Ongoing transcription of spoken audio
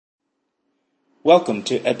Welcome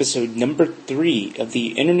to episode number 3 of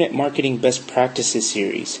the Internet Marketing Best Practices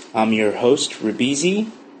series. I'm your host, Rabizi,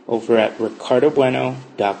 over at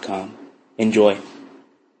ricardobueno.com. Enjoy.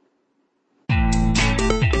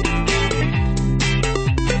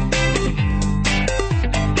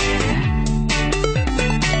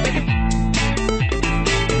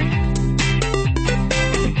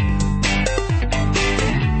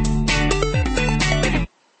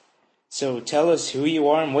 So tell us who you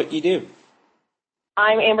are and what you do.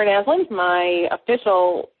 I'm Amber Naslund. My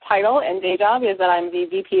official title and day job is that I'm the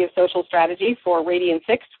VP of Social Strategy for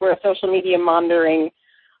Radian6. We're a social media monitoring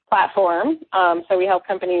platform. So we help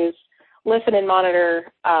companies listen and monitor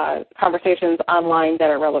conversations online that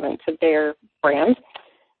are relevant to their brand.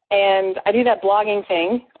 And I do that blogging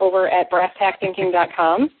thing over at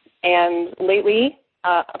brasstackthinking.com. And lately,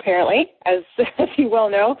 apparently, as you well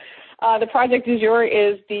know, the project du jour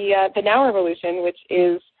is the Now Revolution, which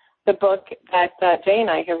is the book that Jay and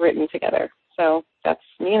I have written together. So that's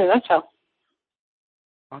me in a nutshell.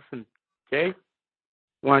 Awesome. Jay,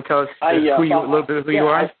 want to tell us a little bit of who you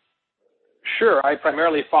are? Sure. I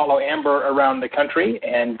primarily follow Amber around the country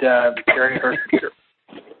and carry her computer.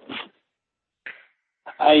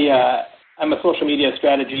 I'm a social media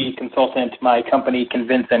strategy consultant. My company,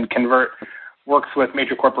 Convince and Convert, works with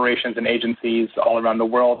major corporations and agencies all around the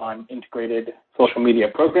world on integrated social media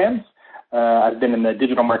programs. I've been in the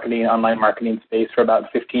digital marketing and online marketing space for about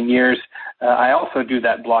 15 years. I also do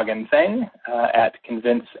that blogging thing at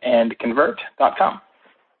convinceandconvert.com.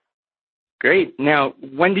 Great. Now,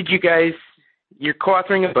 when did you're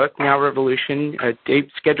co-authoring a book, Now Revolution, a date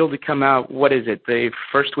scheduled to come out, what is it, the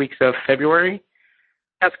first weeks of February?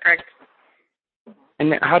 That's correct.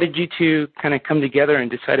 And how did you two kind of come together and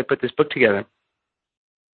decide to put this book together?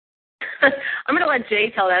 I'm going to let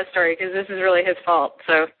Jay tell that story because this is really his fault,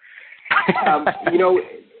 so...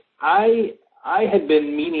 I had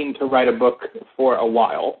been meaning to write a book for a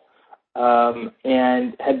while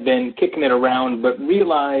and had been kicking it around, but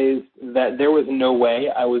realized that there was no way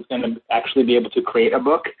I was going to actually be able to create a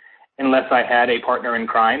book unless I had a partner in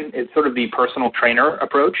crime. It's sort of the personal trainer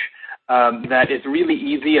approach that is really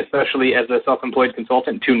easy, especially as a self-employed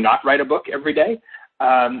consultant, to not write a book every day.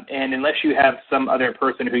 And unless you have some other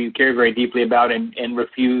person who you care very deeply about and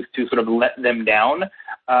refuse to sort of let them down,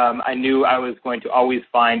 I knew I was going to always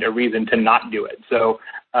find a reason to not do it. So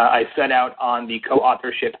I set out on the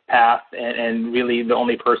co-authorship path, and really the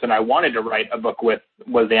only person I wanted to write a book with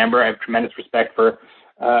was Amber. I have tremendous respect for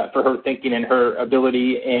her thinking and her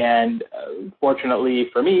ability, and fortunately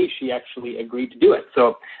for me, she actually agreed to do it.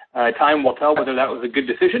 So time will tell whether that was a good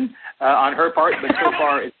decision on her part, but so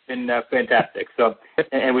far it's been fantastic. So,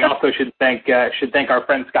 and we also should thank our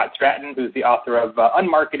friend Scott Stratton, who's the author of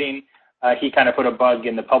Unmarketing. He kind of put a bug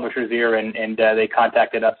in the publisher's ear, and they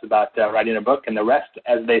contacted us about writing a book, and the rest,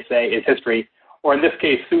 as they say, is history, or in this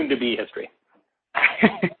case, soon to be history.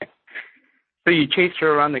 So you chased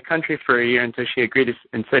her around the country for a year until she agreed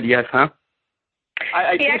and said yes, huh?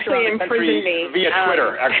 I he actually imprisoned me via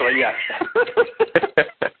Twitter, actually, yes.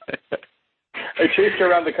 I chased her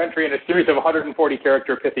around the country in a series of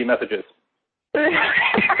 140-character pithy messages.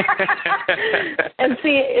 And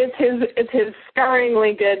see, it's his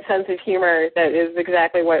scarringly good sense of humor that is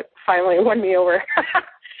exactly what finally won me over.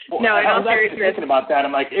 No, I was actually thinking about that.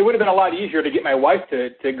 I'm like, it would have been a lot easier to get my wife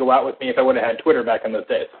to go out with me if I would have had Twitter back in those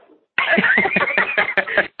days.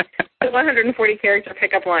 The 140-character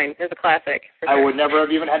pickup line is a classic. I would never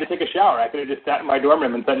have even had to take a shower. I could have just sat in my dorm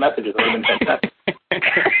room and sent messages. It would have been fantastic.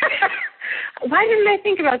 Why didn't I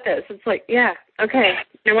think about this? It's like, yeah, okay.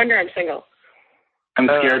 No wonder I'm single. I'm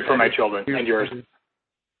scared for my children and yours.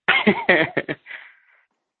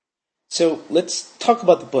 So let's talk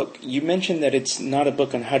about the book. You mentioned that it's not a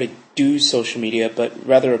book on how to do social media, but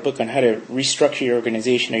rather a book on how to restructure your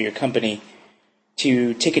organization or your company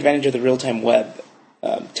to take advantage of the real-time web.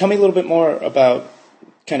 Tell me a little bit more about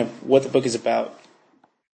kind of what the book is about.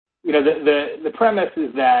 You know, the premise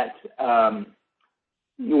is that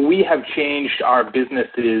we have changed our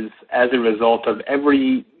businesses as a result of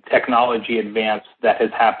every technology advance that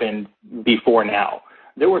has happened before now.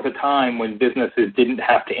 There was a time when businesses didn't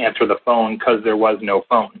have to answer the phone because there was no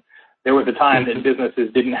phone. There was a time that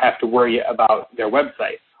businesses didn't have to worry about their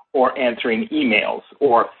website or answering emails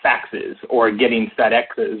or faxes or getting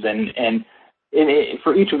FedExes. And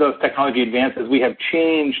for each of those technology advances, we have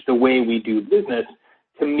changed the way we do business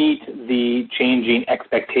to meet the changing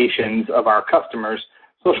expectations of our customers.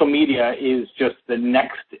 Social media is just the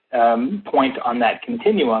next point on that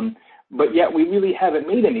continuum, but yet we really haven't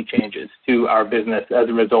made any changes to our business as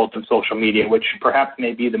a result of social media, which perhaps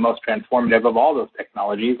may be the most transformative of all those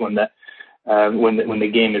technologies. When the when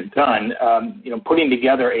the game is done. Putting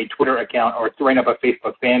together a Twitter account or throwing up a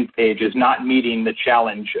Facebook fan page is not meeting the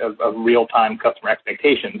challenge of real-time customer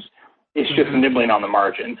expectations. It's just nibbling on the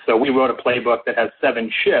margin. So we wrote a playbook that has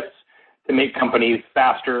 7 shifts to make companies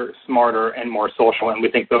faster, smarter, and more social, and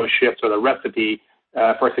we think those shifts are the recipe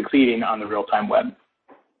for succeeding on the real-time web.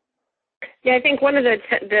 Yeah, I think one of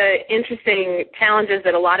the interesting challenges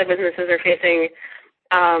that a lot of businesses are facing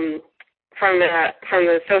from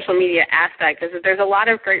the social media aspect is that there's a lot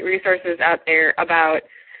of great resources out there about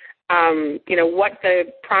what the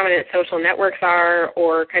prominent social networks are,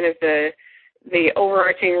 or kind of the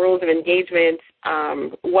overarching rules of engagement.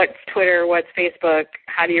 What's Twitter? What's Facebook?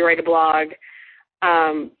 How do you write a blog?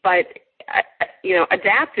 But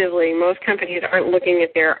adaptively, most companies aren't looking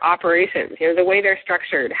at their operations. The way they're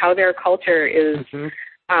structured, how their culture is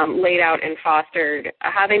laid out and fostered,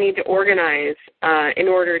 how they need to organize in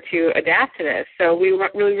order to adapt to this. So we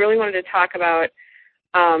really wanted to talk about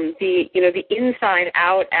the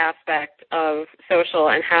inside-out aspect of social,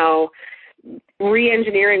 and how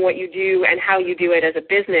re-engineering what you do and how you do it as a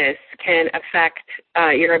business can affect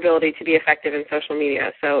your ability to be effective in social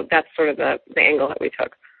media. So that's sort of the angle that we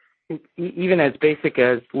took. Even as basic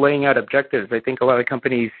as laying out objectives, I think a lot of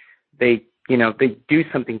companies, they do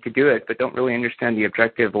something to do it, but don't really understand the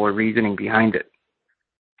objective or reasoning behind it.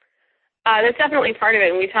 That's definitely part of it,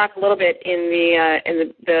 and we talk a little bit in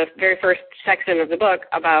the very first section of the book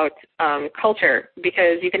about culture,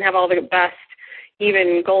 because you can have all the best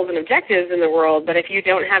even goals and objectives in the world, but if you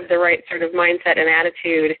don't have the right sort of mindset and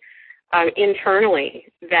attitude internally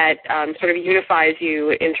that sort of unifies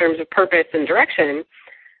you in terms of purpose and direction,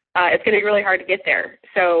 it's going to be really hard to get there.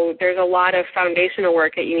 So there's a lot of foundational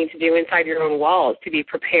work that you need to do inside your own walls to be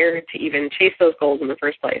prepared to even chase those goals in the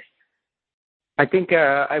first place. I think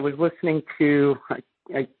I was listening to,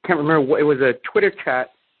 I can't remember what, it was a Twitter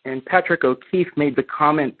chat, and Patrick O'Keefe made the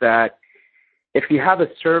comment that if you have a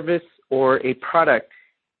service or a product,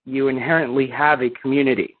 you inherently have a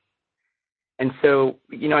community. And so,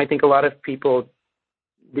 I think a lot of people,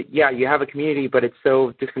 you have a community, but it's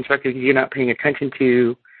so disconstructed because you're not paying attention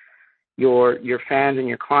to your fans and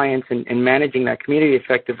your clients and managing that community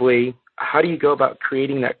effectively. How do you go about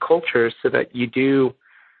creating that culture so that you do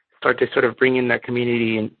start to sort of bring in that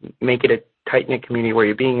community and make it a tight-knit community where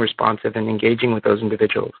you're being responsive and engaging with those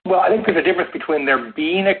individuals? Well, I think there's a difference between there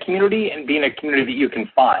being a community and being a community that you can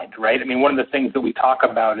find, right? I mean, one of the things that we talk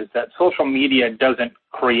about is that social media doesn't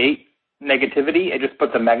create negativity. It just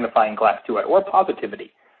puts a magnifying glass to it, or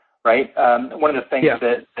positivity, right? One of the things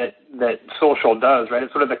that social does, right,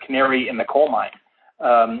 it's sort of the canary in the coal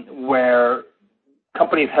mine, where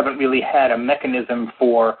companies haven't really had a mechanism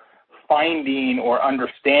for finding or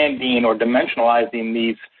understanding or dimensionalizing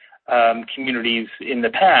these communities in the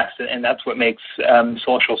past, and that's what makes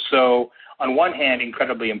social so, on one hand,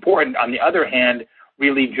 incredibly important. On the other hand,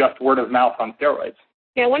 really just word of mouth on steroids.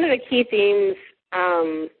 Yeah, one of the key themes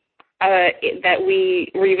that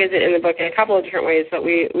we revisit in the book in a couple of different ways, but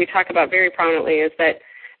we talk about very prominently, is that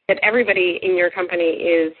everybody in your company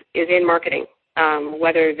is in marketing,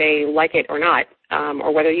 whether they like it or not,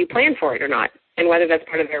 or whether you plan for it or not, and whether that's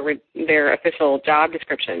part of their official job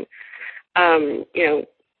description.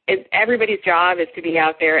 Everybody's job is to be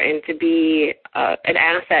out there and to be an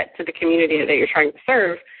asset to the community that you're trying to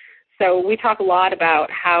serve. So we talk a lot about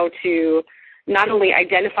how to not only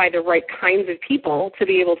identify the right kinds of people to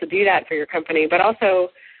be able to do that for your company, but also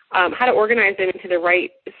how to organize them into the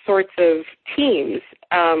right sorts of teams,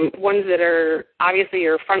 ones that are obviously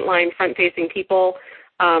your frontline, front-facing people,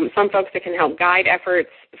 some folks that can help guide efforts,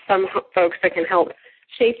 some folks that can help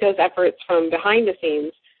shape those efforts from behind the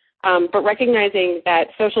scenes. But recognizing that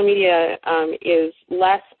social media is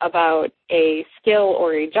less about a skill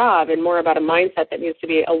or a job and more about a mindset that needs to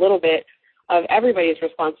be a little bit of everybody's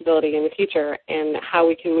responsibility in the future, and how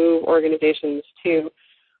we can move organizations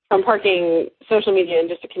from parking social media in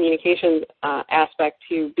just a communications aspect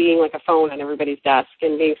to being like a phone on everybody's desk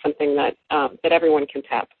and being something that everyone can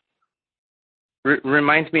tap.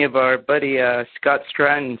 Reminds me of our buddy Scott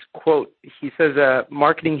Stratton's quote. He says,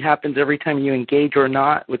 marketing happens every time you engage or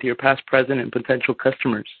not with your past, present, and potential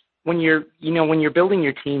customers. When you're building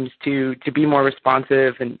your teams to be more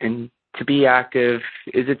responsive and to be active,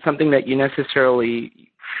 is it something that you necessarily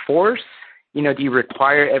force? Do you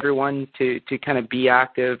require everyone to kind of be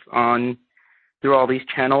active through all these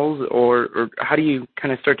channels, or how do you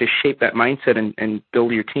kind of start to shape that mindset and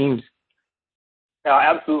build your teams? No,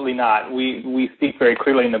 absolutely not. We speak very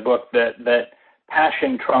clearly in the book that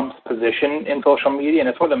passion trumps position in social media, and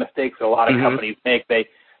it's one of the mistakes that a lot of companies make. They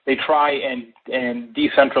try and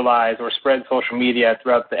decentralize or spread social media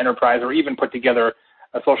throughout the enterprise, or even put together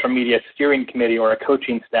a social media steering committee or a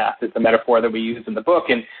coaching staff is the metaphor that we use in the book.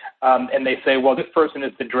 And they say, well, this person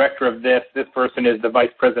is the director of this person is the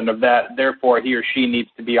vice president of that, therefore he or she needs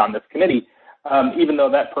to be on this committee, even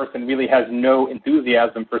though that person really has no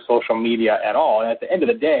enthusiasm for social media at all. And at the end of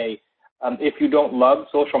the day, if you don't love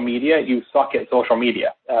social media, you suck at social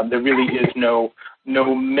media. There really is no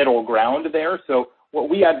middle ground there. So what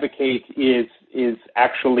we advocate is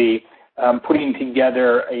actually putting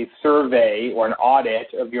together a survey or an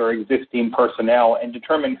audit of your existing personnel and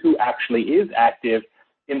determine who actually is active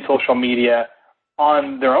in social media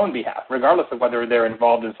on their own behalf, regardless of whether they're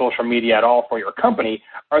involved in social media at all for your company.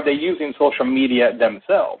 Are they using social media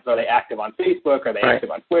themselves? Are they active on Facebook? Are they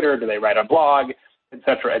active on Twitter? Do they write a blog, et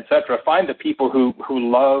cetera, et cetera? Find the people who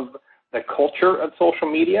love the culture of social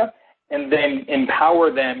media and then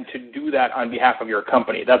empower them to do that on behalf of your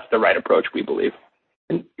company. That's the right approach, we believe.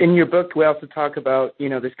 In your book, we also talk about,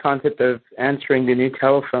 this concept of answering the new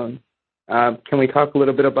telephone. Can we talk a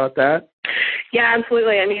little bit about that? Yeah,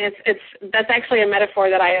 absolutely. I mean, that's actually a metaphor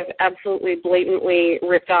that I have absolutely blatantly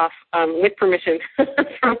ripped off with permission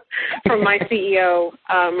from my CEO,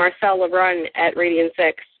 Marcel Lebrun at Radian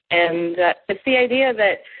 6. And it's the idea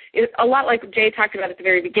that it's a lot like Jay talked about at the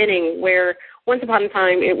very beginning, where once upon a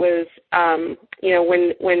time it was,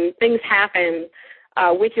 when things happen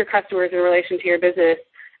with your customers in relation to your business,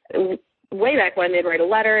 way back when they'd write a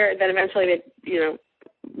letter, then eventually they'd,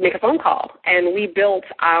 make a phone call. And we built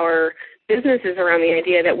our businesses around the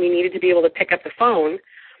idea that we needed to be able to pick up the phone.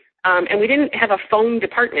 And we didn't have a phone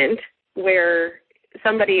department where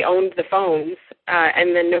somebody owned the phones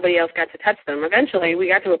and then nobody else got to touch them. Eventually, we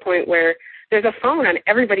got to a point where there's a phone on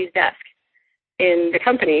everybody's desk in the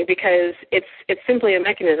company because it's simply a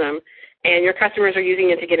mechanism, and your customers are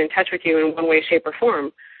using it to get in touch with you in one way, shape, or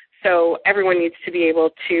form. So everyone needs to be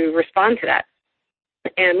able to respond to that.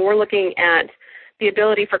 And we're looking at the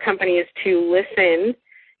ability for companies to listen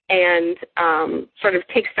and sort of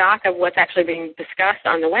take stock of what's actually being discussed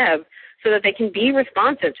on the web so that they can be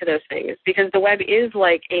responsive to those things, because the web is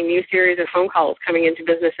like a new series of phone calls coming into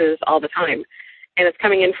businesses all the time. And it's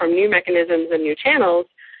coming in from new mechanisms and new channels,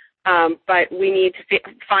 but we need to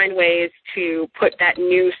find ways to put that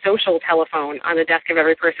new social telephone on the desk of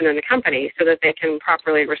every person in the company so that they can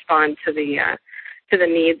properly respond to the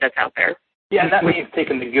need that's out there. Yeah, and that means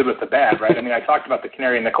taking the good with the bad, right? I mean, I talked about the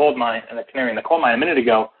canary in the coal mine a minute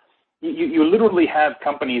ago. You literally have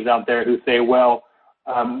companies out there who say, well,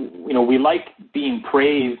 we like being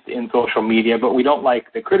praised in social media, but we don't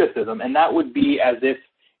like the criticism. And that would be as if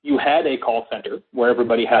you had a call center where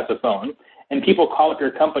everybody has a phone and people call up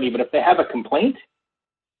your company, but if they have a complaint,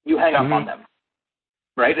 you hang up on them,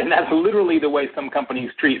 right? And that's literally the way some companies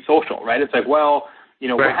treat social, right? It's like, well,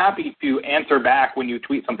 we're happy to answer back when you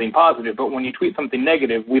tweet something positive, but when you tweet something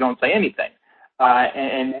negative, we don't say anything.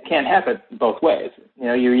 And it can't have it both ways.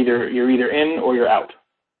 You're either in or you're out.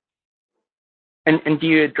 And do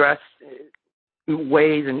you address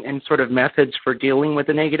ways and sort of methods for dealing with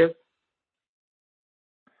the negative?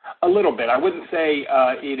 A little bit. I wouldn't say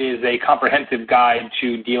it is a comprehensive guide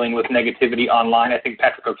to dealing with negativity online. I think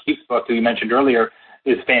Patrick O'Keefe's book, who you mentioned earlier,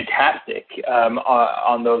 is fantastic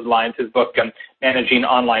on those lines. His book, Managing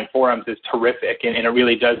Online Forums, is terrific, and it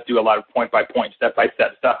really does do a lot of point-by-point,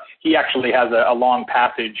 step-by-step stuff. He actually has a long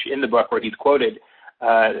passage in the book where he's quoted,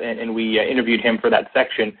 and we interviewed him for that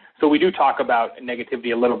section. So we do talk about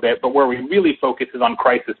negativity a little bit, but where we really focus is on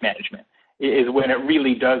crisis management, is when it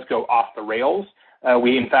really does go off the rails.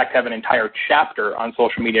 We, in fact, have an entire chapter on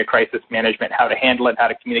social media crisis management, how to handle it, how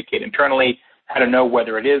to communicate internally, how to know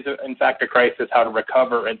whether it is, in fact, a crisis, how to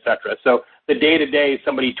recover, et cetera. So the day-to-day,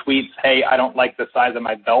 somebody tweets, hey, I don't like the size of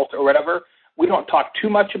my belt or whatever. We don't talk too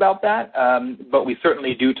much about that, but we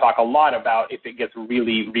certainly do talk a lot about if it gets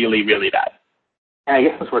really, really, really bad. And I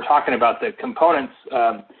guess since we're talking about the components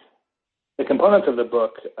of the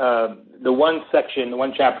book, the one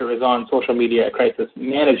chapter is on social media crisis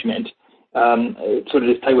management. Sort of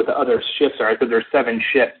just tell you what the other shifts are. So there's 7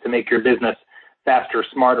 shifts to make your business faster,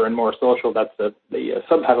 smarter, and more social. That's the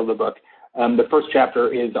subtitle of the book. The first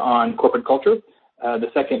chapter is on corporate culture. The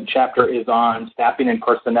second chapter is on staffing and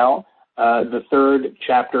personnel. The third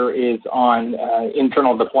chapter is on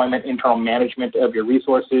internal deployment, internal management of your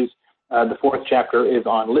resources. The fourth chapter is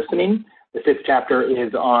on listening. The fifth chapter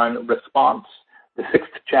is on response. The sixth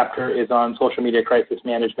chapter is on social media crisis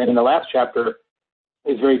management. And the last chapter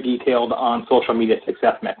is very detailed on social media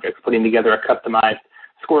success metrics, putting together a customized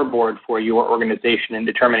scoreboard for your organization and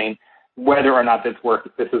determining whether or not this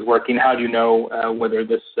is working. How do you know whether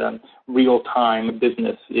this real-time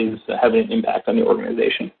business is having an impact on the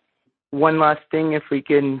organization? One last thing, if we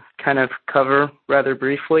can kind of cover rather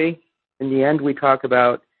briefly, in the end, we talk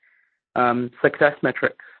about success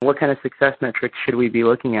metrics. What kind of success metrics should we be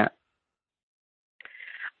looking at?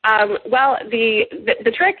 Well, the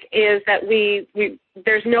trick is that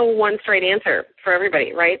there's no one straight answer for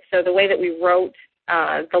everybody, right? So the way that we wrote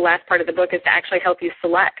the last part of the book is to actually help you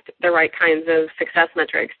select the right kinds of success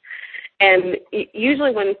metrics. And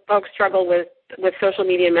usually when folks struggle with social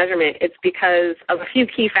media measurement, it's because of a few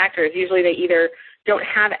key factors. Usually they either don't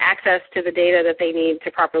have access to the data that they need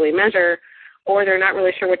to properly measure, or they're not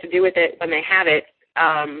really sure what to do with it when they have it,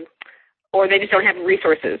 or they just don't have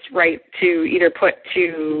resources, right, to either put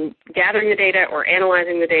to gathering the data or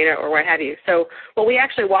analyzing the data or what have you. So what we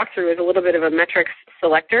actually walk through is a little bit of a metrics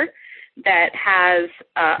selector that has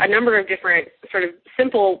a number of different sort of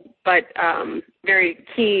simple but very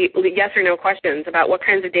key yes or no questions about what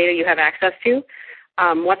kinds of data you have access to,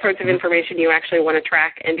 what sorts of information you actually want to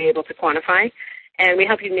track and be able to quantify. And we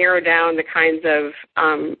help you narrow down the kinds of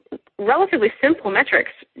relatively simple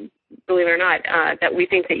metrics, believe it or not, that we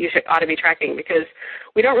think that you ought to be tracking, because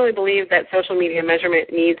we don't really believe that social media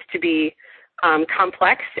measurement needs to be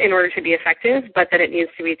complex in order to be effective, but that it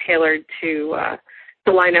needs to be tailored to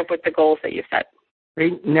line up with the goals that you've set.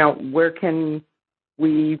 Great. Now, where can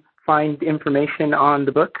we find information on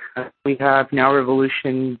the book? We have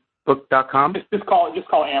nowrevolutionbook.com. Just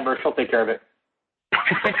call Amber. She'll take care of it.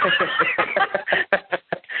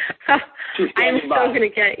 I'm so going to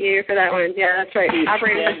get you for that one. Yeah, that's right.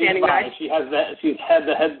 Operator standing by. She's had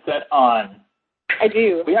the headset on. I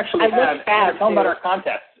do. We actually have. Tell them about our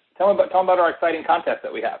contest. Tell them about our exciting contest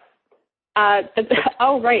that we have.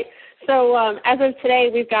 Oh, right. So as of today,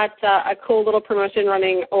 we've got a cool little promotion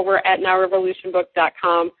running over at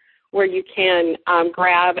nowrevolutionbook.com where you can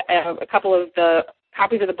grab a couple of the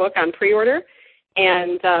copies of the book on pre-order.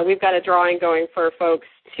 And we've got a drawing going for folks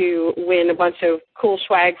to win a bunch of cool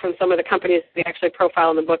swag from some of the companies we actually profile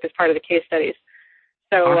in the book as part of the case studies.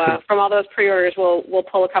 So awesome. From all those pre-orders, we'll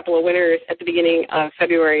pull a couple of winners at the beginning of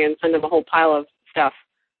February and send them a whole pile of stuff.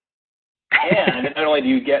 And not only do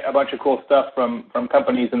you get a bunch of cool stuff from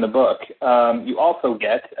companies in the book, you also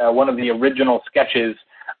get one of the original sketches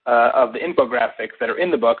of the infographics that are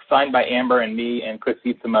in the book, signed by Amber and me and Chris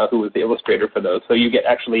Sietsema, who was the illustrator for those. So you get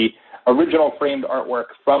actually original framed artwork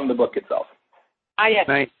from the book itself. Ah, yes.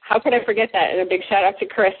 Nice. How could I forget that? And a big shout out to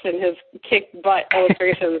Chris and his kick-butt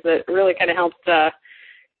illustrations that really kind of helped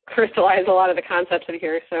crystallize a lot of the concepts in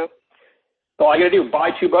here. So all you got to do, buy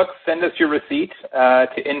 2 books, send us your receipt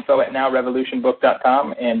to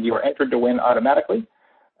info@nowrevolutionbook.com, and you are entered to win automatically.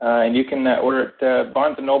 And you can order it at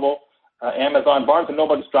Barnes & Noble, Amazon. Barnes &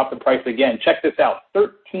 Noble just dropped the price again. Check this out,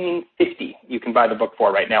 $13.50 you can buy the book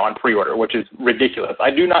for right now on pre-order, which is ridiculous.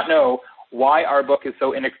 I do not know why our book is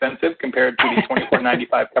so inexpensive compared to the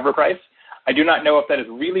 $24.95 cover price. I do not know if that is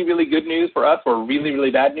really, really good news for us or really,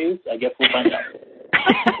 really bad news. I guess we'll find out.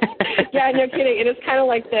 Yeah, no kidding. And it's kind of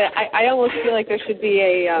like I almost feel like there should be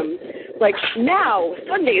a, like, now,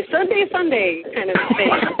 Sunday kind of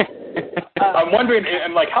thing. I'm wondering,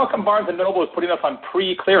 I'm like, how come Barnes & Noble is putting us on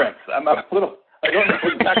pre-clearance? I don't know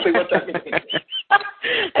exactly what that means.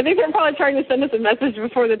 I think they're probably trying to send us a message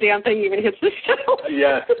before the damn thing even hits the show.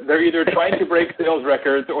 Yes, they're either trying to break sales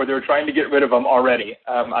records or they're trying to get rid of them already.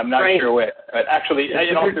 I'm not sure which. But actually,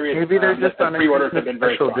 in all seriousness, maybe they're just on pre-orders have been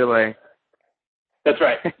very strong. Delay. That's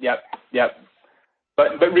right. Yep.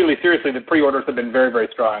 But really, seriously, the pre-orders have been very, very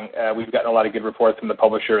strong. We've gotten a lot of good reports from the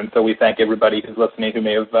publisher, and so we thank everybody who's listening who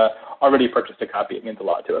may have already purchased a copy. It means a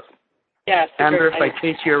lot to us. Yeah, Amber, if I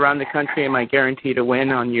chase you around the country, am I guaranteed to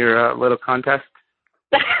win on your little contest?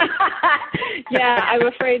 Yeah, I'm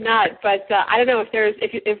afraid not. But I don't know if there's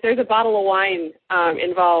a bottle of wine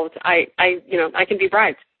involved. I can be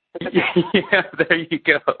bribed. Okay. Yeah, there you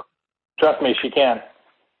go. Trust me, she can.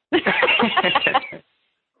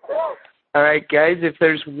 All right, guys, if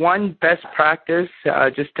there's one best practice,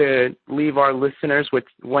 just to leave our listeners with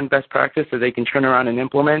one best practice that they can turn around and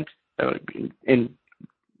implement in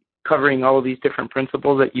covering all of these different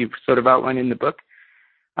principles that you've sort of outlined in the book,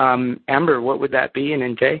 Amber, what would that be, and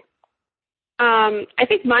then Jay? I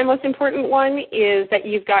think my most important one is that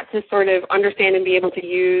you've got to sort of understand and be able to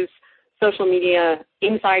use social media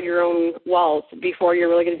inside your own walls before you're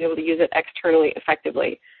really going to be able to use it externally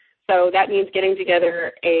effectively. So that means getting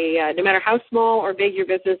together no matter how small or big your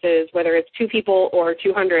business is, whether it's 2 people or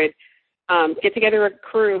 200, get together a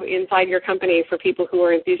crew inside your company for people who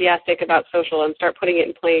are enthusiastic about social and start putting it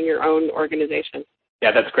in play in your own organization.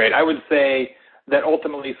 Yeah, that's great. I would say that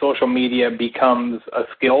ultimately social media becomes a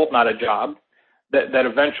skill, not a job, that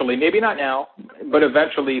eventually, maybe not now, but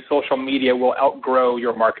eventually social media will outgrow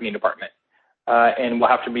your marketing department and will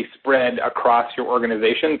have to be spread across your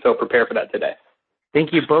organization, so prepare for that today.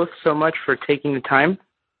 Thank you both so much for taking the time,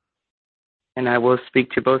 and I will speak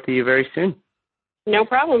to both of you very soon. No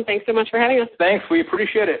problem. Thanks so much for having us. Thanks. We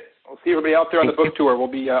appreciate it. We'll see everybody out there on the book tour. We'll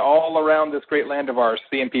be all around this great land of ours,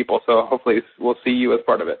 seeing people. So hopefully we'll see you as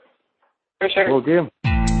part of it. For sure. Will do.